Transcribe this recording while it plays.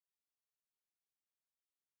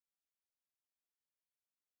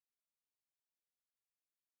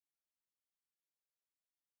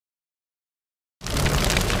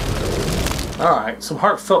Alright, some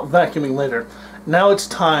heartfelt vacuuming later. Now it's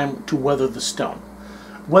time to weather the stone.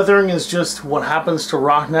 Weathering is just what happens to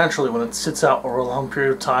rock naturally when it sits out over a long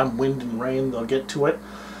period of time. Wind and rain, they'll get to it.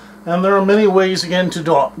 And there are many ways, again,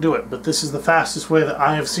 to do it, but this is the fastest way that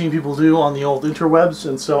I have seen people do on the old interwebs,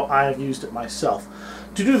 and so I have used it myself.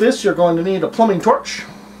 To do this, you're going to need a plumbing torch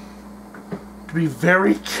to be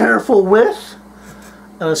very careful with,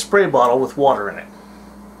 and a spray bottle with water in it.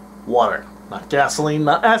 Water. Not gasoline,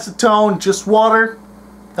 not acetone, just water.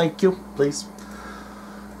 Thank you, please.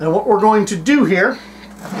 And what we're going to do here,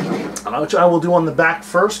 which I will do on the back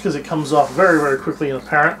first because it comes off very, very quickly and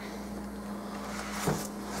apparent,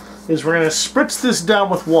 is we're going to spritz this down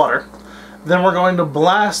with water. Then we're going to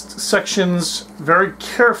blast sections very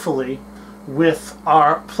carefully with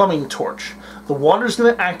our plumbing torch. The water is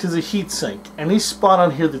going to act as a heat sink. Any spot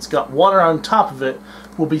on here that's got water on top of it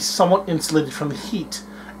will be somewhat insulated from the heat.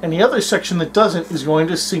 And the other section that doesn't is going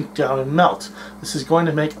to sink down and melt. This is going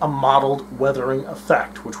to make a mottled weathering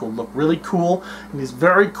effect, which will look really cool and is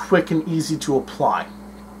very quick and easy to apply.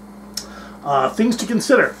 Things to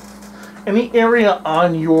consider. Any area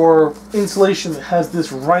on your insulation that has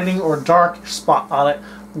this writing or dark spot on it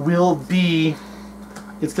will be,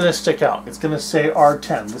 it's going to stick out. It's going to say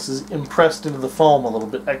R10. This is impressed into the foam a little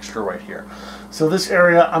bit extra right here. So this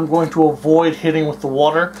area I'm going to avoid hitting with the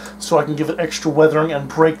water so I can give it extra weathering and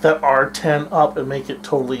break that R10 up and make it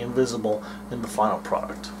totally invisible in the final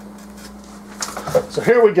product. So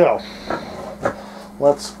here we go.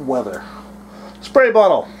 Let's weather. Spray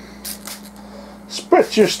bottle.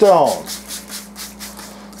 Spritz your stones.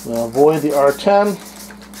 Now avoid the R10.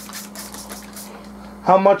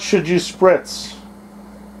 How much should you spritz?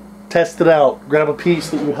 Test it out. Grab a piece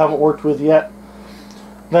that you haven't worked with yet.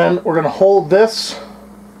 Then we're going to hold this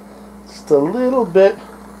just a little bit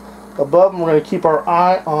above, and we're going to keep our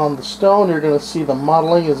eye on the stone. You're going to see the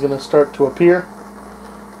mottling is going to start to appear.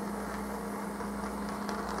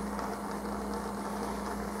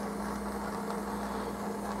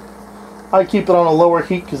 I keep it on a lower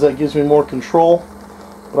heat because that gives me more control,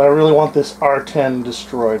 but I really want this R10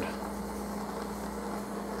 destroyed.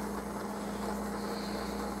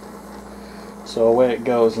 So away it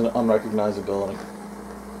goes in unrecognizability.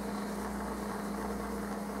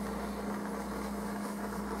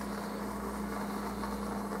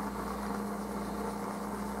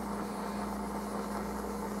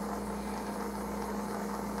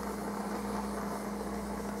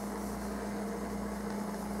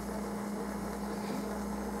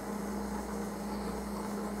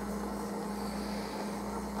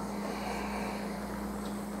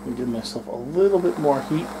 Give myself a little bit more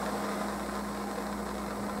heat.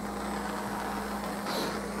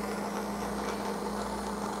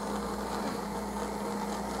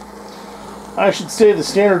 I should say the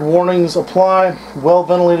standard warnings apply. Well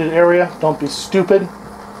ventilated area, don't be stupid.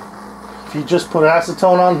 If you just put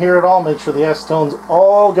acetone on here at all, make sure the acetone's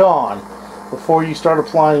all gone before you start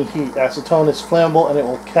applying heat. Acetone is flammable and it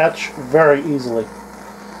will catch very easily.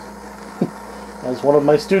 As one of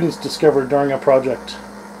my students discovered during a project.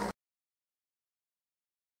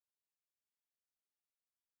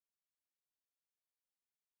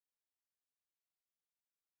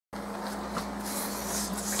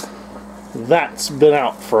 That's been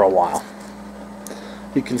out for a while.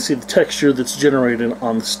 You can see the texture that's generated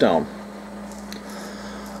on the stone.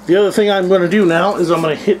 The other thing I'm going to do now is I'm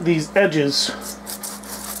going to hit these edges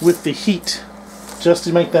with the heat just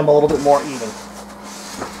to make them a little bit more even.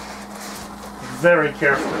 Very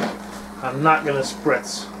carefully. I'm not going to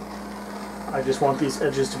spritz. I just want these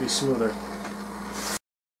edges to be smoother.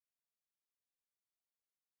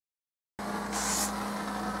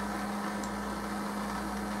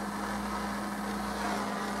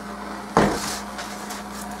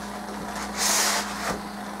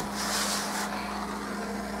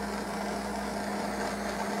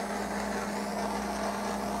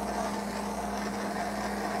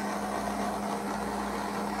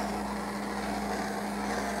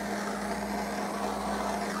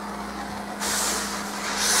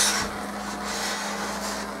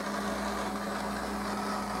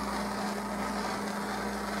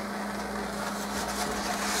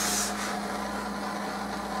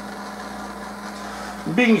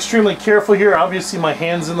 I'm being extremely careful here. Obviously my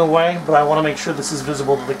hand's in the way, but I want to make sure this is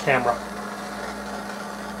visible to the camera.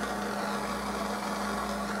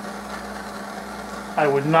 I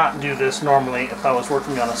would not do this normally if I was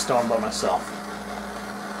working on a stone by myself.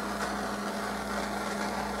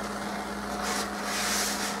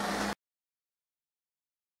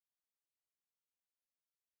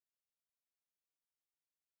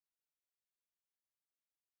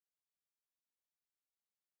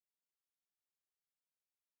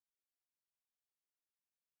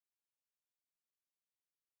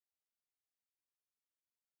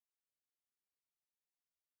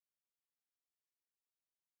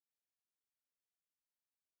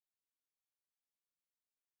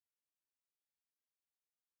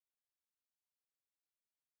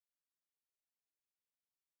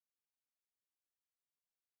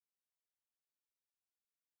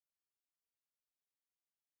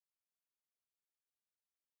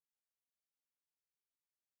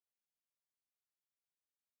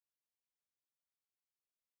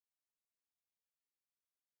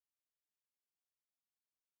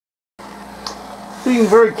 Being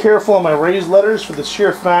very careful on my raised letters for the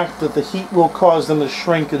sheer fact that the heat will cause them to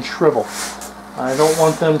shrink and shrivel. I don't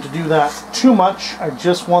want them to do that too much. I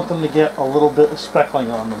just want them to get a little bit of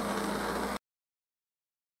speckling on them.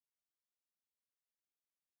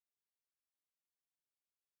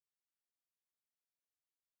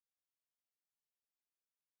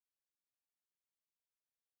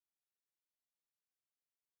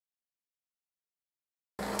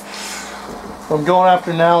 What I'm going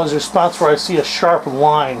after now is there's spots where I see a sharp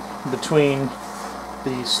line between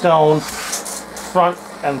the stone front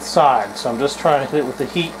and side. So I'm just trying to hit it with the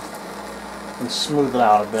heat and smooth it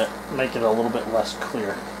out a bit, make it a little bit less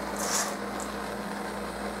clear.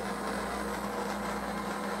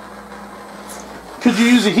 Could you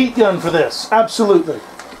use a heat gun for this? Absolutely.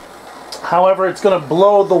 However, it's going to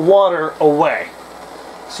blow the water away,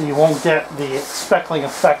 so you won't get the speckling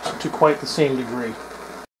effect to quite the same degree.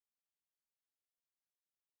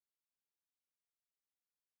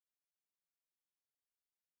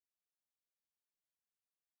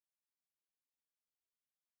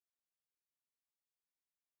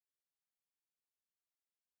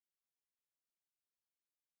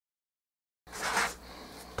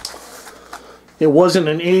 It wasn't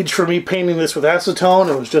an age for me painting this with acetone.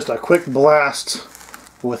 It was just a quick blast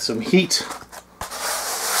with some heat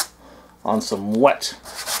on some wet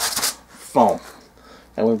foam.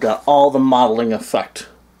 And we've got all the modeling effect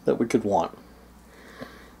that we could want.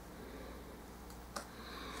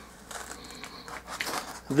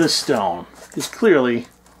 This stone is clearly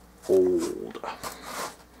old.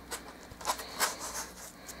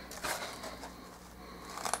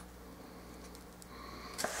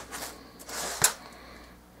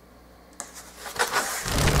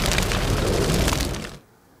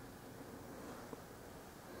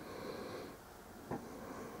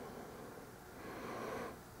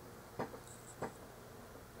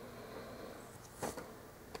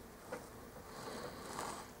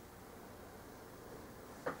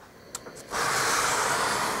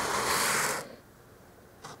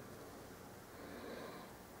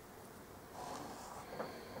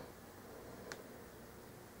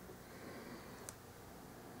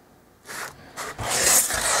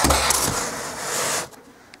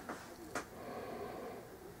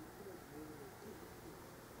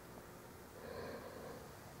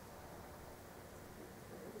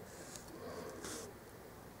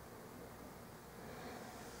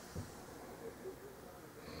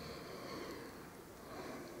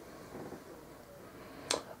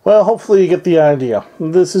 Well, hopefully you get the idea.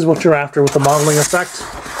 This is what you're after with the modeling effect.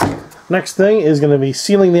 Next thing is going to be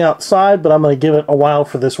sealing the outside, but I'm going to give it a while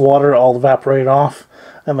for this water to all evaporate off.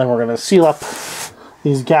 And then we're going to seal up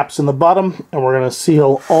these gaps in the bottom, and we're going to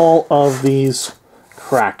seal all of these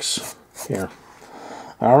cracks here.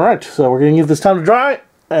 Alright, so we're going to give this time to dry,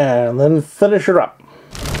 and then finish her up.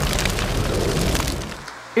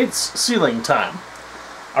 It's sealing time.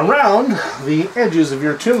 Around the edges of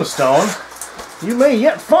your tombstone, you may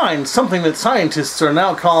yet find something that scientists are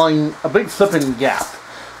now calling a big flippin' gap.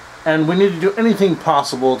 And we need to do anything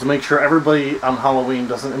possible to make sure everybody on Halloween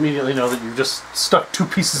doesn't immediately know that you've just stuck two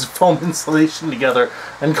pieces of foam insulation together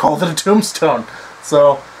and called it a tombstone.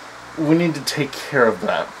 So we need to take care of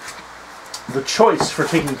that. The choice for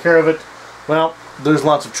taking care of it, well, there's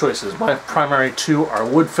lots of choices. My primary two are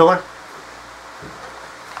wood filler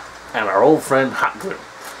and our old friend hot glue.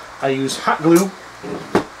 I use hot glue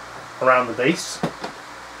around the base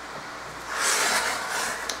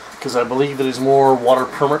because I believe it is more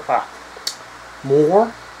waterproof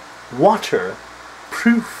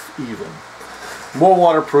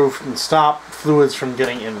and stop fluids from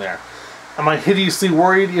getting in there. Am I hideously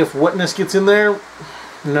worried if wetness gets in there?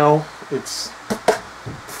 No, it's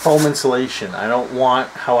foam insulation. I don't want,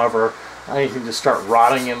 however, anything to start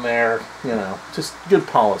rotting in there. You know, just good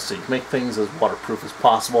policy. Make things as waterproof as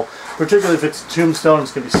possible. Particularly if it's a tombstone,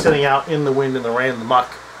 it's going to be sitting out in the wind, in the rain, in the muck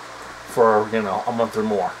for, you know, a month or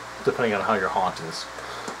more, depending on how your haunt is.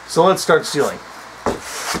 So let's start sealing.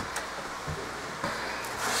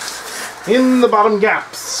 In the bottom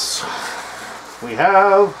gaps, we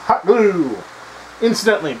have hot glue.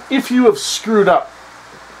 Incidentally, if you have screwed up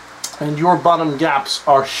and your bottom gaps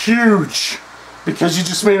are huge because you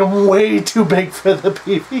just made them way too big for the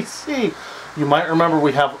PVC, you might remember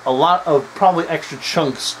we have a lot of probably extra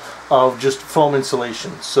chunks of just foam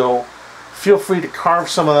insulation. So feel free to carve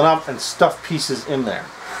some of that up and stuff pieces in there.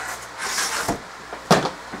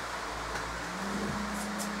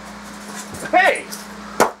 Hey!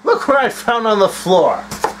 Look what I found on the floor.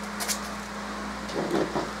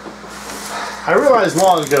 I realized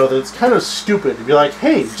long ago that it's kind of stupid to be like,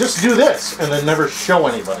 hey, just do this, and then never show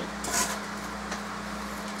anybody.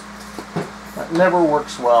 never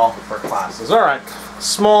works well for classes. Alright,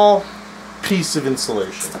 small piece of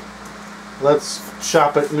insulation. Let's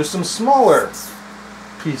chop it into some smaller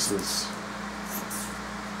pieces.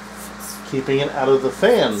 Keeping it out of the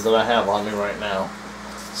fan that I have on me right now.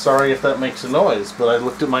 Sorry if that makes a noise, but I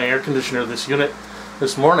looked at my air conditioner, this unit,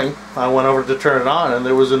 this morning. I went over to turn it on and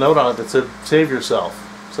there was a note on it that said, save yourself.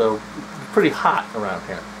 So, pretty hot around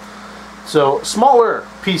here. So, smaller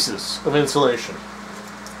pieces of insulation.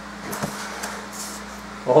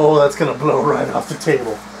 Oh, that's going to blow right off the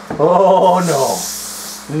table. Oh, no.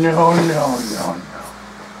 No, no, no, no.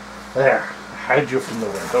 There. Hide you from the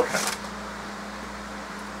wind. Okay.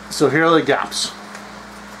 So here are the gaps.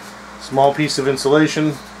 Small piece of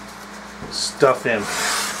insulation. Stuff in.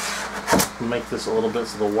 Make this a little bit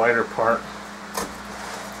so the wider part.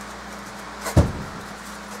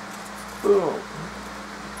 Boom.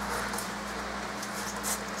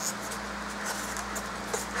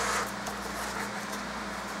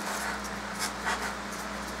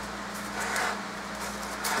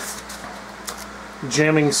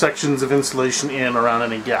 Jamming sections of insulation in around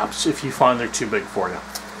any gaps if you find they're too big for you.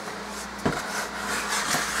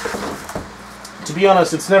 To be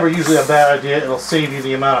honest, it's never usually a bad idea. It'll save you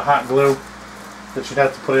the amount of hot glue that you'd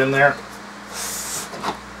have to put in there.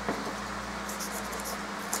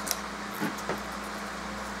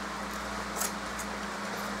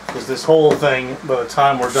 Because this whole thing, by the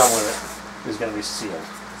time we're done with it, is going to be sealed.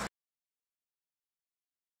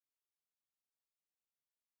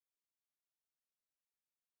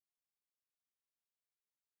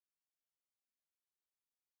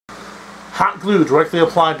 Hot glue directly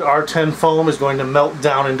applied to R10 foam is going to melt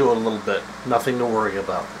down into it a little bit. Nothing to worry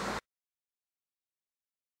about.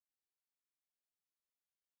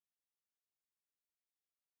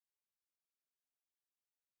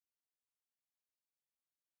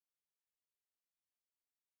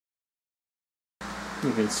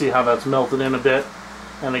 You can see how that's melted in a bit.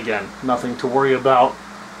 And again, nothing to worry about,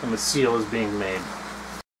 and the seal is being made.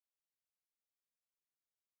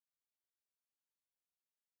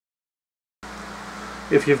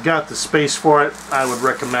 If you've got the space for it, I would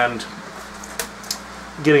recommend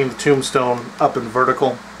getting the tombstone up and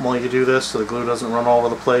vertical while you do this so the glue doesn't run all over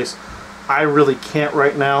the place. I really can't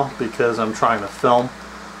right now because I'm trying to film,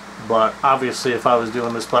 but obviously if I was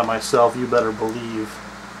doing this by myself, you better believe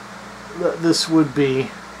that this would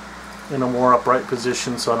be in a more upright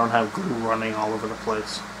position so I don't have glue running all over the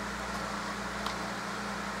place.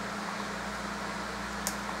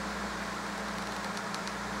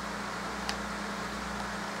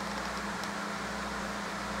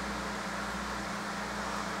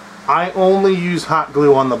 I only use hot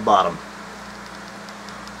glue on the bottom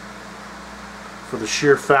for the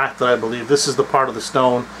sheer fact that I believe this is the part of the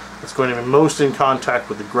stone that's going to be most in contact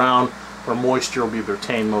with the ground where moisture will be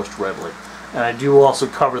retained most readily. And I do also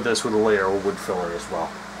cover this with a layer of wood filler as well.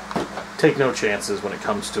 Take no chances when it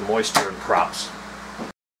comes to moisture and props.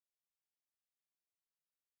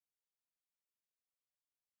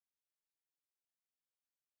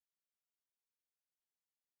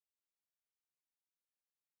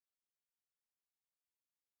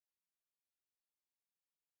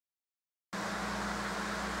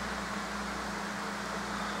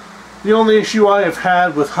 The only issue I have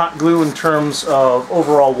had with hot glue in terms of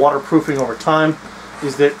overall waterproofing over time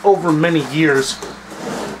is that over many years,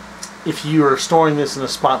 if you are storing this in a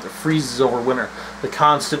spot that freezes over winter, the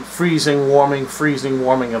constant freezing, warming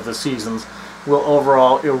of the seasons will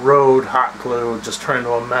overall erode hot glue, just turn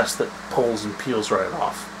into a mess that pulls and peels right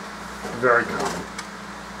off. Very common.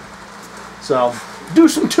 So, do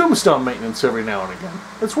some tombstone maintenance every now and again.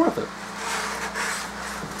 It's worth it.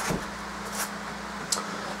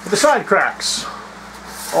 The side cracks,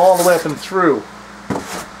 all the way up and through,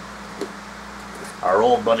 our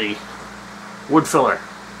old buddy wood filler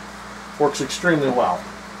works extremely well.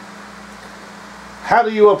 How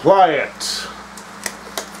do you apply it?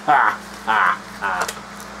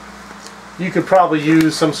 You could probably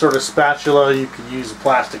use some sort of spatula, you could use a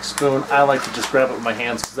plastic spoon. I like to just grab it with my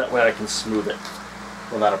hands because that way I can smooth it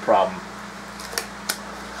without a problem.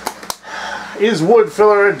 Is wood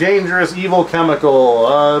filler a dangerous, evil chemical?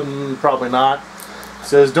 Probably not. It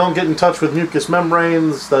says don't get in touch with mucous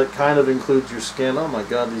membranes. That kind of includes your skin. Oh my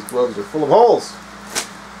god, these gloves are full of holes.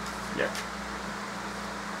 Yeah.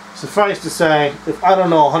 Suffice to say, if I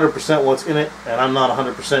don't know 100% what's in it, and I'm not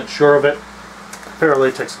 100% sure of it, a pair of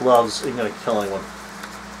latex gloves ain't going to kill anyone.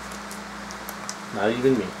 Not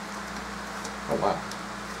even me. Oh wow.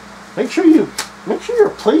 Make sure you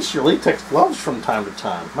replace your latex gloves from time to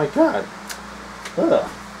time. My god.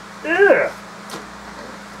 Ugh. Yeah.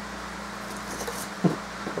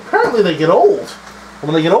 Apparently they get old. And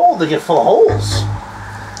when they get old, they get full of holes.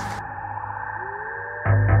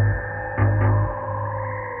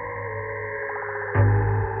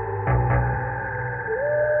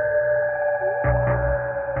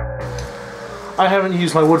 I haven't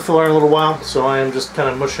used my wood filler in a little while, so I am just kind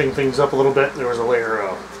of mushing things up a little bit. There was a layer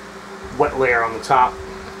of wet layer on the top.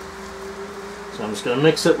 So I'm just going to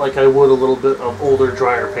mix it like I would a little bit of older,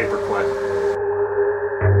 drier paper clay.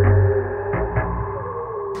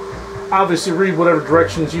 Obviously read whatever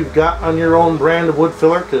directions you've got on your own brand of wood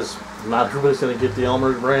filler, because not everybody's going to get the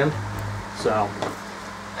Elmer's brand. So,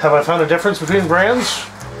 have I found a difference between brands?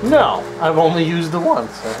 No, I've only used the one,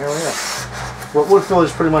 so here we go. What wood filler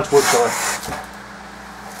is pretty much wood filler.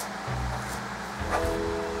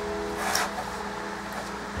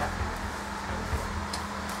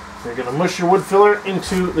 You're going to mush your wood filler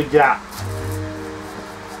into the gap.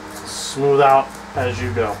 Smooth out as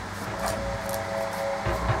you go.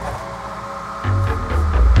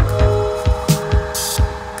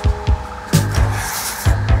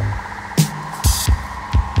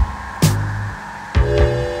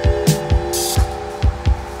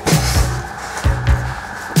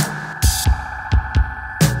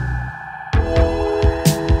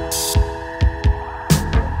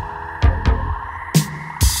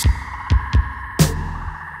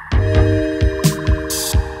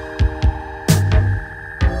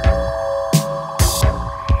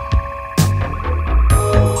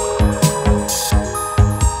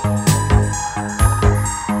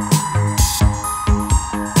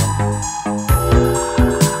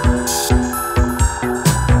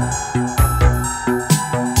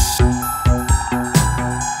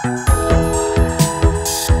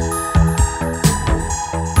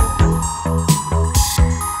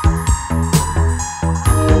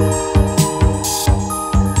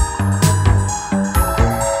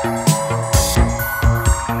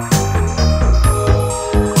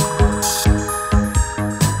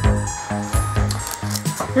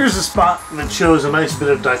 Here's a spot that shows a nice bit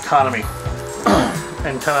of dichotomy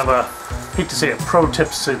and kind of a, I hate to say a pro tip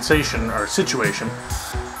sensation or situation.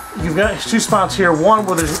 You've got two spots here, one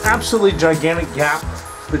where there's an absolutely gigantic gap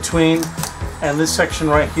between, and this section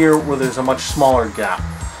right here where there's a much smaller gap.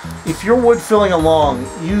 If you're wood filling along,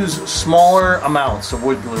 use smaller amounts of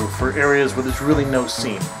wood glue for areas where there's really no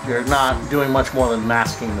seam. You're not doing much more than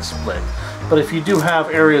masking the split. But if you do have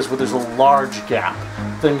areas where there's a large gap,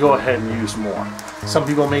 then go ahead and use more. Some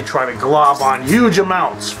people may try to glob on huge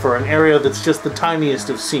amounts for an area that's just the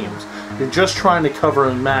tiniest of seams. You're just trying to cover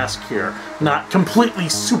and mask here, not completely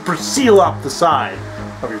super seal up the side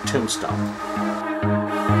of your tombstone.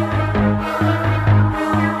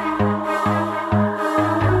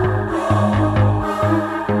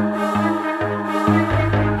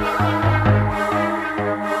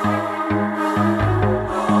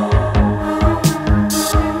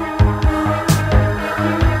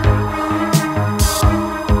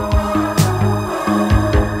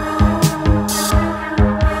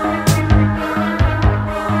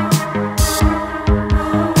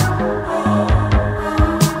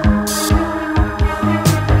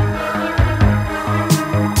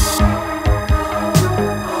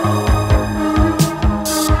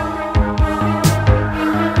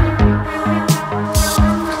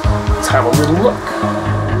 Have a little look.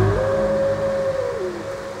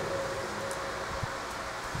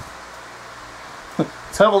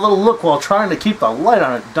 Let's have a little look while trying to keep the light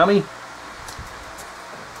on it, dummy.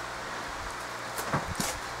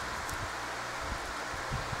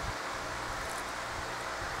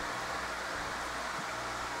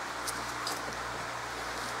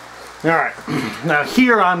 Alright, now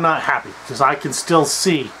here I'm not happy because I can still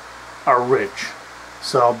see a ridge.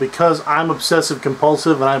 So because I'm obsessive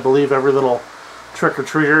compulsive and I believe every little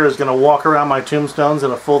trick-or-treater is going to walk around my tombstones in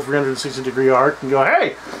a full 360-degree arc and go,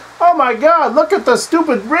 hey, oh my god, look at the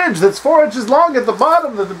stupid ridge that's 4 inches long at the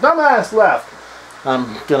bottom that the dumbass left.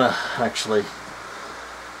 I'm going to actually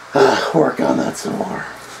work on that some more.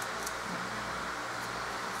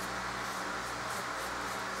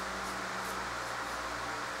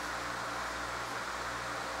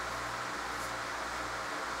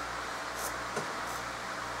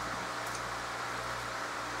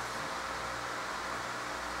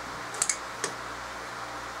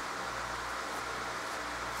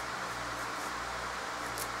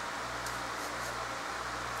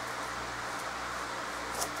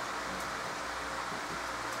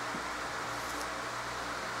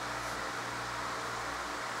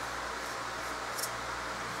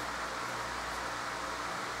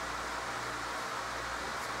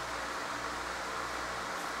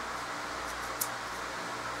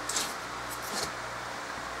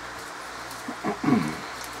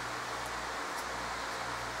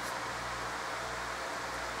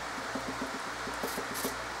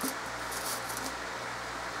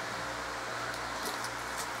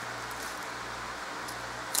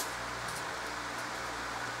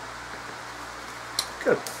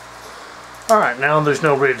 Good. Alright, now there's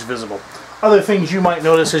no ridge visible. Other things you might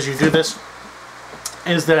notice as you do this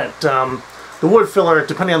is that the wood filler,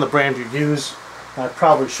 depending on the brand you use, I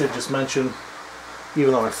probably should just mention,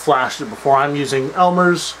 even though I flashed it before, I'm using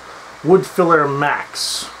Elmer's Wood Filler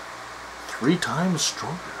Max. 3 times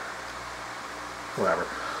stronger. Whatever.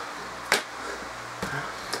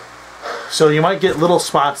 So you might get little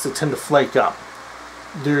spots that tend to flake up.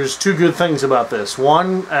 There's 2 good things about this.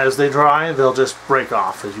 One, as they dry, they'll just break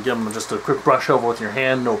off. As you give them just a quick brush over with your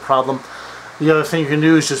hand, no problem. The other thing you can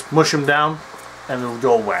do is just mush them down and it'll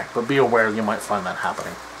go away. But be aware you might find that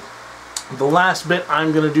happening. The last bit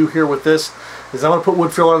I'm going to do here with this is I'm going to put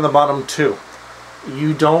wood filler on the bottom too.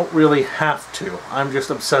 You don't really have to. I'm just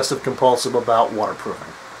obsessive compulsive about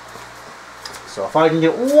waterproofing. So if I can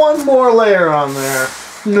get one more layer on there,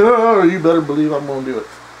 no, you better believe I'm going to do it.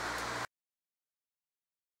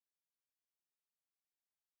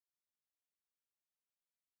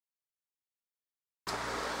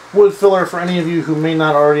 Wood filler, for any of you who may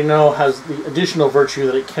not already know, has the additional virtue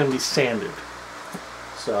that it can be sanded.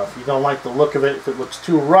 So if you don't like the look of it, if it looks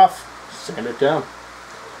too rough, sand it down.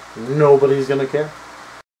 Nobody's going to care.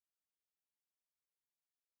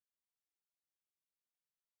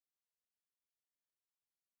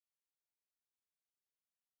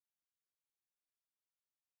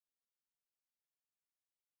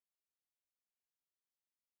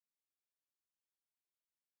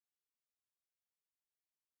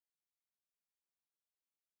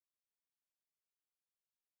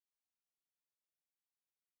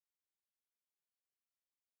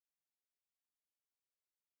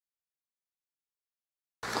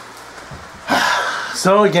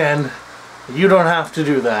 So again, you don't have to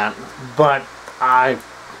do that, but I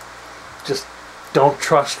just don't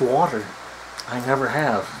trust water. I never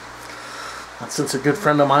have. Not since a good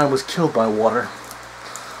friend of mine was killed by water.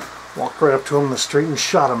 Walked right up to him in the street and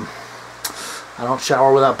shot him. I don't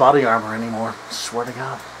shower without body armor anymore. Swear to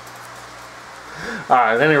God.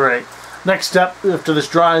 Alright, at any rate, next step after this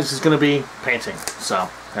dries is going to be painting. So,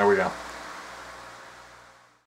 there we go.